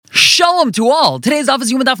Shalom to all! Today's daf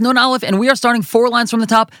is Yoma daf Nun Aleph, and we are starting 4 lines from the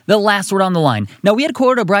top, the last word on the line. Now, we had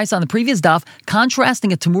quoted a brisa on the previous daf,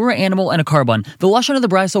 contrasting a temura animal and a carbon. The lashon of the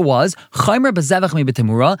brisa was, Chaymer bezevach mi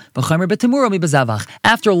betemura, v'chaymer betemura mi bezevach.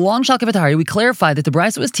 After a long shalkavatari, we clarified that the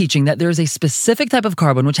brisa was teaching that there is a specific type of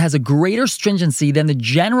carbon which has a greater stringency than the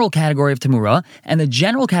general category of temura, and the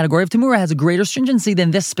general category of temura has a greater stringency than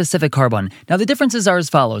this specific carbon. Now, the differences are as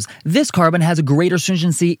follows. This carbon has a greater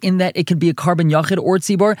stringency in that it could be a carbon yachid or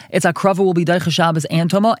tzibor. Its akrava will be daicha Shabbos and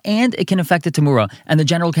toma, and it can affect a temura. And the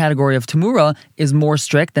general category of temura is more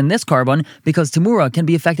strict than this carbon because temura can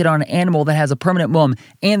be affected on an animal that has a permanent mum,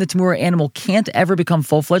 and the temura animal can't ever become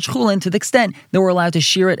full-fledged chulin to the extent that we're allowed to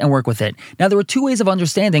shear it and work with it. Now, there were 2 ways of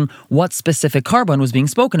understanding what specific carbon was being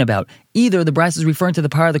spoken about. Either the brisa is referring to the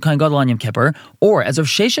par of the Kohen Gadol on Yom Kippur, or, as Rav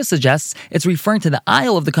Sheshes suggests, it's referring to the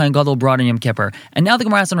aisle of the Kohen Gadol brought on Yom Kippur. And now the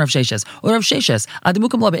Gemara asks on Rav Sheshes. Or Rav Sheshes,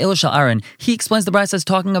 Adimukam la be'ela shel Aaron. He explains the brisa is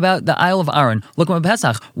talking about the aisle of Aaron. Look at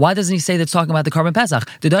Pesach. Why doesn't he say that it's talking about the carbon Pesach?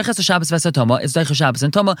 The daichas Shabbos v'esatoma is daichas Shabbos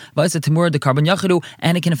and toma, but it's a temura the carbon yachidu,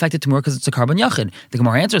 and it can affect the temura because it's a carbon yachid. The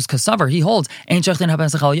Gemara answers, Kasavar, he holds, ain't shechtin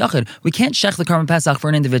ha-pesach al yachid. We can't shech the carbon Pesach for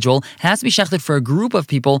an individual. It has to be shechted for a group of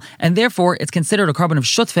people, and therefore it's considered a carbon of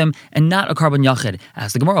shutfim and not a carbon yachid.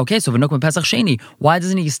 Ask the Gemara, okay, so v'nukma Pesach sheni. Why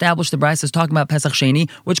doesn't he establish the brisa is talking about Pesach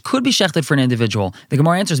sheni, which could be shechted for an individual? The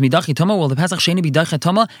Gemara answers, midachi toma. Will the Pesach sheni be daicha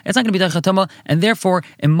toma? It's not going to be daicha toma, and therefore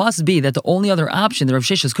it must be that the only other option that Rav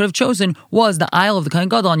Sheshes could have chosen was the aisle of the Kohen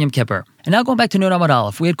Gadol on Yom Kippur. And now going back to Nun Amud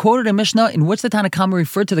Aleph, we had quoted a Mishnah in which the Tanna Kama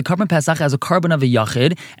referred to the carbon Pesach as a carbon of a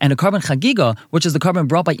Yachid, and a carbon Chagiga, which is the carbon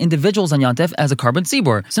brought by individuals on Yontif, as a carbon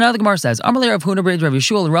Tzibur. So now the Gemara says, Amalei Rav Huna B'Reid Rav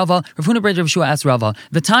Yeshua Rava, Rav Huna B'Reid Rav Yeshua asked Rava,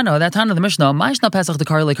 the Tana of the Mishnah, Ma'ishna Pesach the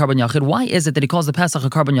Karli carbon Yachid, why is it that he calls the Pesach a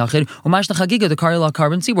carbon Yachid, or Ma'ishna Chagiga the Karli a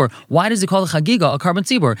carbon Tzibur? Why does he call the Chagiga a carbon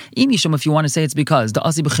Tzibur? Imishum, if you want to say it's because the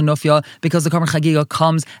Asi B'Chinufya, because the carbon Chagiga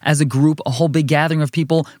comes as a group, a whole big gathering of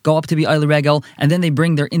people, go up to be Eile Regel, and then they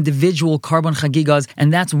bring their individual carbon Chagiga,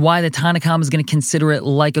 and that's why the Tanna Kama is going to consider it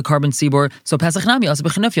like a carbon tzibur. So Pesach Nami, Asa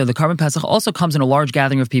B'Chinufya, the carbon Pesach also comes in a large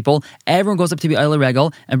gathering of people. Everyone goes up to be Eile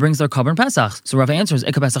Regel and brings their carbon Pesach. So Rava answers,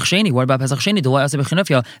 Ika Pesach Sheni. What about Pesach Sheni? Delay Asa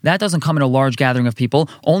B'Chinufya. That doesn't come in a large gathering of people.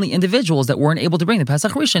 Only individuals that weren't able to bring the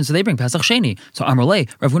Pesach Rishon, so they bring Pesach Sheni. So Amarle,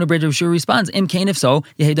 Rav Huna B'Reid Rav Yeshua responds, Im Kain, if so,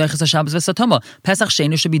 Yehei Daichas HaShabbos V'Satoma. Pesach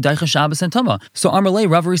Sheni should be Daichas Shabbos and Toma. So Amarle,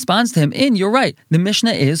 Rava responds to him, you're right. The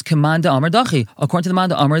Mishnah is Kamanda Amar Dachi. According to the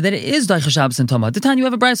Manda Amar, that it is Daichas Shabbos and Toma. The time you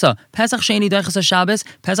have a brisa. Pesach Sheni Daichas Shabbos.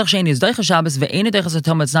 Pesach Sheni is Daichas Shabbos. Ve'ena Daichas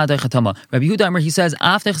Toma. It's not Daichas Toma. Rabbi Yehuda Amar, he says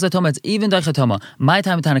Af Daichas Toma. It's even Daichas Toma. My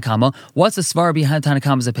time in Tanna Kama. What's the svara behind Tanna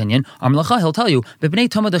Kama's opinion? Amar Lacha, he'll tell you. B'bnei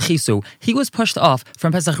Toma dechisu. He was pushed off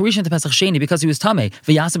from Pesach Rishon to Pesach Sheni because he was Tameh.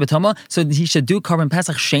 Ve'yasa b'Toma. So he should do carbon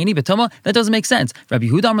Pesach Sheni b'Toma. That doesn't make sense. Rabbi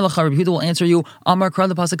Yehuda Amar Lacha. Rabbi Yehuda will answer you. Amar Kra,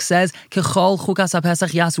 the pasuk says Kechol Chukas HaPesach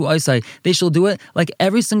Yasu Oisai. They shall do it like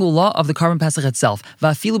every single law of the carbon Pesach itself.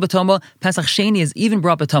 Va'afilu b'Toma. Pesach Sheni is even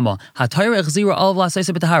brought b'Toma.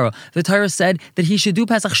 The Torah said that he should do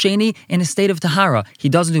Pesach Sheni in a state of Tahara. He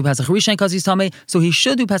doesn't do Pesach Rishon because he's Tameh, so he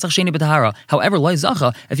should do Pesach Sheni b'Tahara. However, Loi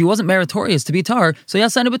Zacha, if he wasn't meritorious to be Tar, so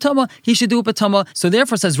Yasanu b'Toma, he should do it b'Toma. So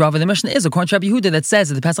therefore, says Rava, the Mishnah is according to Rabbi Yehuda that says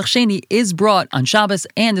that the Pesach Sheni is brought on Shabbos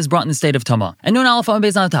and is brought in the state of Tama. And Nun Aleph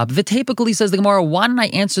based on the top. V'tepically, says the Gemara, why didn't I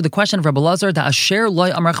answer the question of Rabbi Lazar that Asher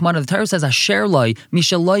Loi Amar Chmana? The Torah says Asher Loi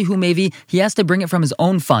Mishal Loi Hu Mevi. He has to bring it from his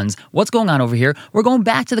own funds. What's going on over here? We're going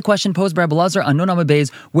back to the question posed by Rabbi Lazar on Nun Amud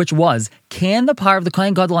Beis, which was, can the par of the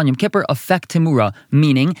Kohen Gadol on Yom Kippur affect Temura?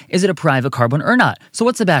 Meaning, is it a private carbon or not? So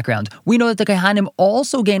what's the background? We know that the Kohanim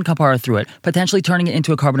also gain kapara through it, potentially turning it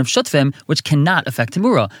into a carbon of shutfim, which cannot affect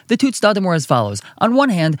Temura. The two tzadim were as follows. On one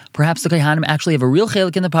hand, perhaps the Kohanim actually have a real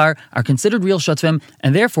chelik in the par, are considered real shutfim,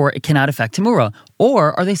 and therefore it cannot affect Temura.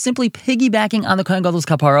 Or are they simply piggybacking on the Kohen Gadol's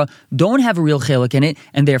kapara, don't have a real chelik in it,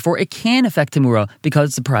 and therefore it can affect Temura because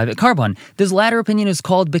it's a private carbon? This latter opinion is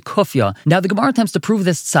called Bekufya. Now the Gemara attempts to prove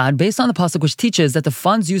this tzad based on the pasuk which teaches that the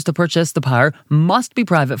funds used to purchase the par must be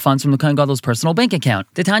private funds from the Kohen Gadol's personal bank account.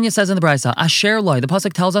 The Tanya says in the Brisa, Asher Loi, the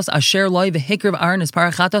pasuk tells us, Asher Loi, the hikr of Aaron is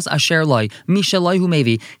parachatas, Asher Loi, Misha Loi hu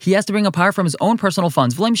mevi. He has to bring a par from his own personal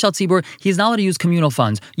funds. V'lei mishal tzibur, he's not allowed to use communal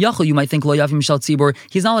funds. Yachol, you might think Lo yavi mishal tzibur,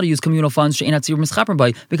 he's not allowed to use communal funds, she'enat tzibur mischaper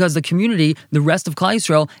by, because the community, the rest of Klal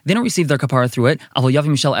Yisrael, they don't receive their kapara through it. Avol yavi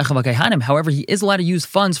mishal echav ha'kayhanim. However, he is allowed to use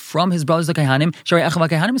funds from his brothers the kayhanim, sharei echav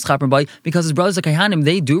ha'kayhanim mischaper by, because his brothers the kayhanim,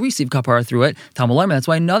 they do receive kapara through it. Talmud, that's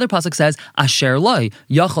why another pasuk says Asher Loi.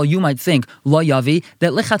 Yachol, you might think Lo yavi,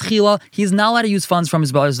 that lechatchila he's not allowed to use funds from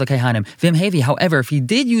his brothers the kayhanim. Vim hevi, however, if he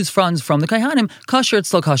did use funds from the kayhanim, kasher, it's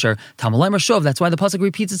still kasher. Talmud Shov, that's why the pasuk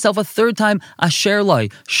repeats itself a third time. Asher Loi.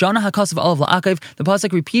 Shana hakasav alav la'akev. The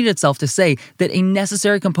pasuk repeated itself to say that a a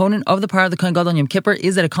necessary component of the power of the Kohen Gadol on Yom Kippur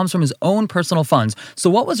is that it comes from his own personal funds. So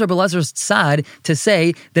what was Rabbi Elazar's tzad to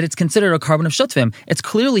say that it's considered a carbon of shutvim? It's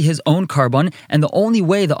clearly his own carbon, and the only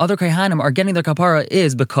way the other Kohanim are getting their kapara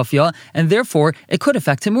is bekufya, and therefore it could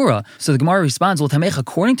affect Timura. So the Gemara responds, well, Tamech,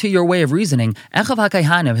 according to your way of reasoning, Echav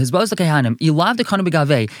HaKohanim, his boss the Kohanim, Ilav Dekanu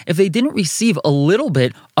Begaveh, if they didn't receive a little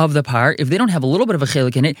bit of the par, if they don't have a little bit of a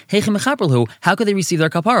chelik in it, Heichim Mechaperlu, how could they receive their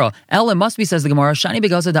kapara? It must be, says the Gemara, Shani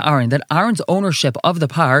Begaza da Aaron, that Aaron's ownership of the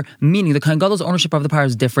par, meaning the Kohen Gadol's ownership of the par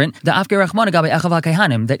is different. The Afker Rachman Gabe Echav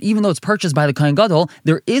HaKohanim, that even though it's purchased by the Kohen Gadol,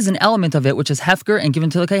 there is an element of it which is hefker and given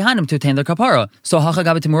to the Kohanim to attain their kapara. So Hacha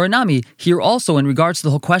Gabe Timura Nami, here also in regards to the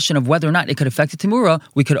whole question of whether or not it could affect the Timura,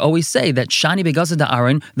 we could always say that Shani Begaza da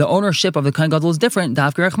Aaron, the ownership of the Kohen Gadol is different. The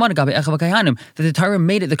Afker Rachman Gabe Echav HaKohanim, that the Torah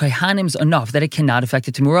made it the Kohanim's enough that it cannot affect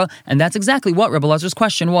the Timura, and that's exactly what Rabbi Elazar's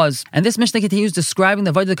question was. And this Mishnah continues describing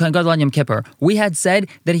the Vayda of the Kohen Gadol on Yom Kippur. We had said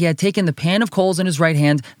that he had taken the pan of coals in his right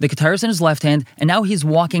hand, the kataris in his left hand, and now he's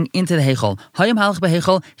walking into the Heichal. Hayam halach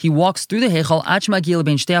beheichal, he walks through the Heichal, achmagil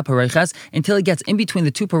bein shtei pareiches, until he gets in between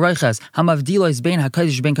the two pareiches, hamavdilos bein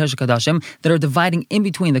hakodesh bein kodesh kadashim, that are dividing in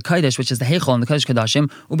between the kodesh, which is the Heichal, and the kodesh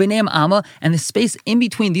kadashim, ubeineim amma, and the space in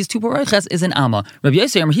between these two pareiches is an amma. Rabbi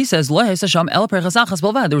Yosef, he says, lo hesasham el pareiches achas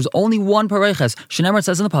belvad. There was only one pareiches. Shneimar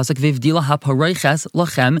says in the pasuk, vivdila ha pareiches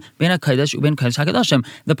lachem bein hakodesh ubein kodesh hakadashim.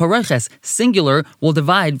 The pareiches singular will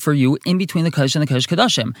divide for you in between the kodesh and the kodesh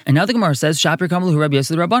kadashim. And now the Gemara says, Shapir Kamalu Rabbi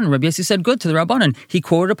Yosef the Rabbanan. Rabbi Yosef said good to the Rabbanan. He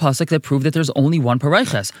quoted a pasuk that proved that there's only one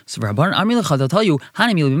pareiches. So Rabbanan Amri Lecha, they'll tell you,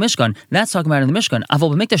 Hanami Mishkan. That's talking about in the Mishkan.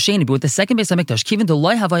 Avol b'mikdash sheni, but with the second base of Mikdash, Kivin to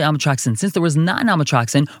loy havai amatraxin, since there was not an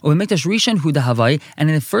amatraxin, or b'mikdash rishon hu da havai, and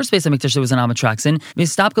in the first base of Mikdash there was an amatraxin.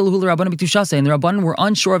 V'stapka luhu l'Rabbanan b'tushase, and the Rabbanan were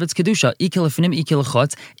unsure of its kedusha. Ikil lefinim, ikil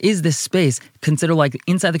lechutz. Is this space considered like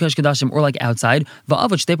inside the kodesh kadashim or like outside?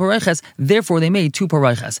 Va'avot shtei pareiches. Therefore they made two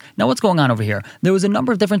pareiches. Now what's going on over here? There was a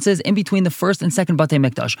number of differences in between the first and second Batei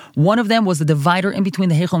Mikdash. One of them was the divider in between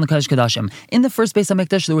the Heichal and the Kodesh Kadashim. In the first base of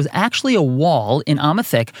Mikdash, there was actually a wall in Amma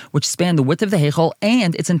thick, which spanned the width of the Heichal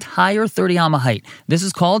and its entire 30 Amma height. This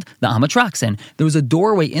is called the Amma Traxin. There was a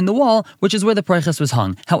doorway in the wall, which is where the Pareiches was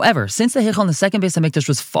hung. However, since the Heichal in the second base of Mikdash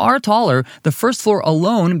was far taller, the first floor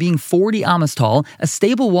alone being 40 Ammas tall, a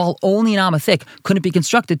stable wall only an Amma thick couldn't be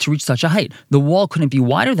constructed to reach such a height. The wall couldn't be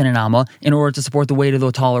wider than an Amma in order to support the weight of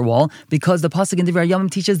the taller wall, because the pasuk in Divrei Yomim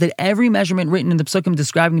teaches that every measurement written in the psukim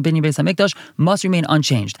describing Binyan Beis HaMikdash must remain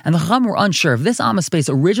unchanged. And the Chacham were unsure if this Amma space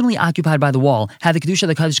originally occupied by the wall had the kedusha of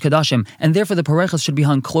the Kodesh Kadashim, and therefore the pareiches should be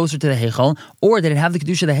hung closer to the Heichal, or did it have the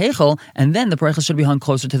kedusha of the Heichal, and then the pareiches should be hung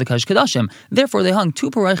closer to the Kodesh Kadashim. Therefore, they hung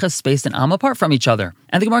two pareiches spaced an Amma apart from each other.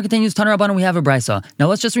 And the Gemara continues, Tana Rabbanan, we have a brisa. Now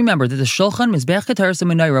let's just remember that the Shulchan, Mizbeach, Kataris,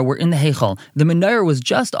 and Menorah were in the Heichal. The Menorah was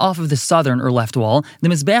just off of the southern or left wall. The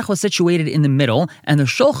Mizbeach was situated in the middle, and the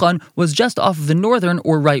Shulchan was just off of the northern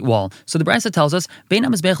or right wall. So the brisa tells us, Bein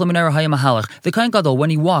HaMizbeach leMenorah Hayam Mahalach. The Kohen Gadol, when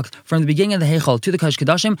he walked from the beginning of the Heichal to the Kodesh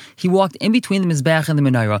Kadashim, he walked in between the Mizbeach and the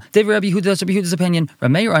Menorah. David Rabbi Yehuda, that's Rabbi Yehuda's opinion.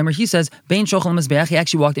 Rabbi Meir Eimer, he says, Bein Shulchan and Mizbeach, he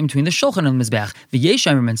actually walked in between the Shulchan and the Mizbeach. The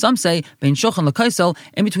Yeshayim, and some say, Bein Shulchan leKaisel,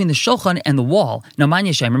 in between the Shulchan and the wall. Now, Man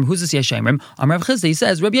Yeshayim, who's this Yeshayim? Amar Rav Chizda, he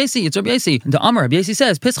says, Rabbi Yesi, it's Rabbi Yesi. The Amar, Rabbi Yesi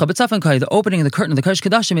says, Pischa B'tzafan Kai, the opening of the curtain of the Kodesh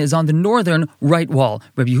Kadashim is on the northern right wall.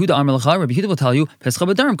 Rabbi Yehuda Amar Lecha, Rabbi Yehuda will tell you, Pischa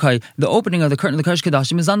B'darim Kai, the opening of the curtain of the Kodesh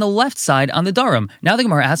Kadashim is on the left side on the Darim. Now the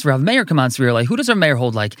Gemara asks, Rav Meir Kaman Svirlei, who does Rav Meir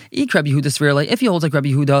hold like? Ik Rabbi Yehuda Svirlei, if he holds like Rabbi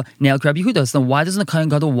Yehuda, nail Rabbi Yehuda. So then why doesn't the Kohen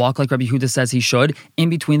Gadol walk like Rabbi Yehuda says he should, in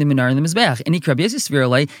between the Menorah and the Mizbeach? And Ik Rabbi Yesi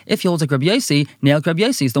Svirlei, if he holds like Rabbi Yesi, nail Rabbi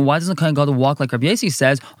Yesi. So then why doesn't the Kohen Gadol walk like Rabbi Yesi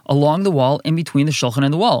says, along the wall, in between the Shulchan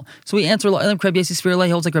and the wall? So we answer, Rabbi Yesi Svirlei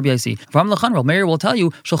holds like Rabbi Yesi. From Lechan, Rav Meir will tell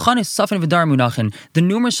you, Shulchanis Safin V'dar Munachin. The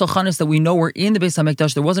numerous Shulchanis that we know were in the Beis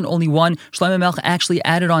HaMikdash, there wasn't only one. Shlomo Melech actually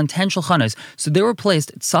added on 10 Shulchanis. So they were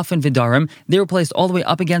placed Safin V'darim. They were placed all the way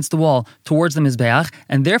up against the wall towards the Mizbeach,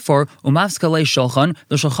 and therefore Umavskalei Shulchan,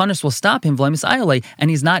 the Shulchanis will stop him V'lemis Ayalei, and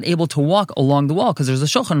he's not able to walk along the wall because there's a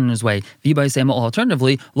Shulchan in his way.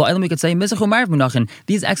 Alternatively, we could say Mizrach U'Ma'ariv Munachin.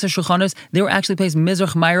 These extra Shulchanis, they were actually placed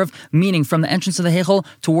Mizrach Ma'ariv, meaning from the entrance of the Heichal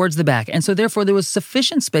towards the back, and so therefore there was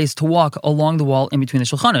sufficient space to walk along the wall in between the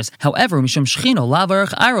Shulchanis. However, Mishum Shechino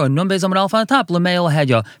Lavarach Aro Nun Beis Amud Aleph on the top L'Meil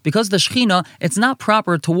Hedya, because the Shechina, it's not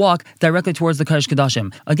proper to walk directly towards the Kodesh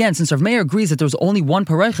Kadashim. Again, since Rav Meir agrees that there's only one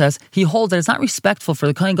pareiches, he holds that it's not respectful for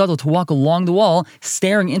the Kohen Gadol to walk along the wall,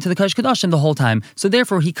 staring into the Kodesh Kadashim the whole time. So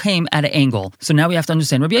therefore, he came at an angle. So now we have to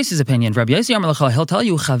understand Rabbi Yesi's opinion. Rabbi Yesi Amar Lecha, he'll tell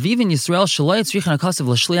you, Chaviv in Yisrael Shaloi Tzrichan HaKasav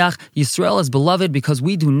L'Shliach. Yisrael is beloved because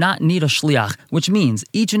we do not need a shliach, which means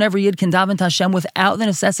each and every yid can daven to Hashem without the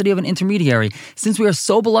necessity of an intermediary. Since we are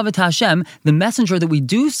so beloved to Hashem, the messenger that we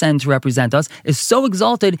do send to represent us is so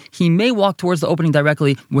exalted, he may walk towards the opening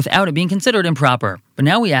directly without it being considered improper. But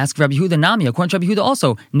now we ask Rabbi Yehuda Nami, according to Rabbi Yehuda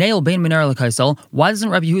also, Nail Bein Menorah L'Kaisel, why doesn't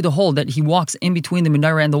Rabbi Yehuda hold that he walks in between the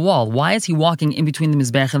menorah and the wall? Why is he walking in between the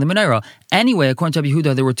Mizbech and the menorah? Anyway, according to Rabbi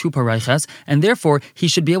Yehuda, there were two paraychas, and therefore he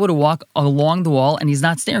should be able to walk along the wall, and he's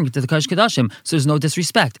not staring into the Kodesh Kodashim, so there's no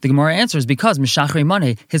disrespect. The Gemara answers because Meshachrei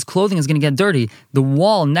Maneh, his clothing is going to get dirty. The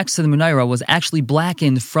wall next to the menorah was actually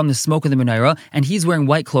blackened from the smoke of the menorah, and he's wearing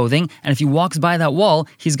white clothing, and if he walks by that wall,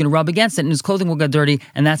 he's going to rub against it, and his clothing will get dirty,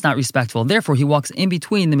 and that's not respectful. Therefore, he walks in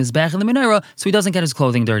between the Mizbech and the menorah, so he doesn't get his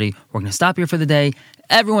clothing dirty. We're going to stop here for the day.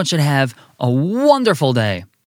 Everyone should have a wonderful day.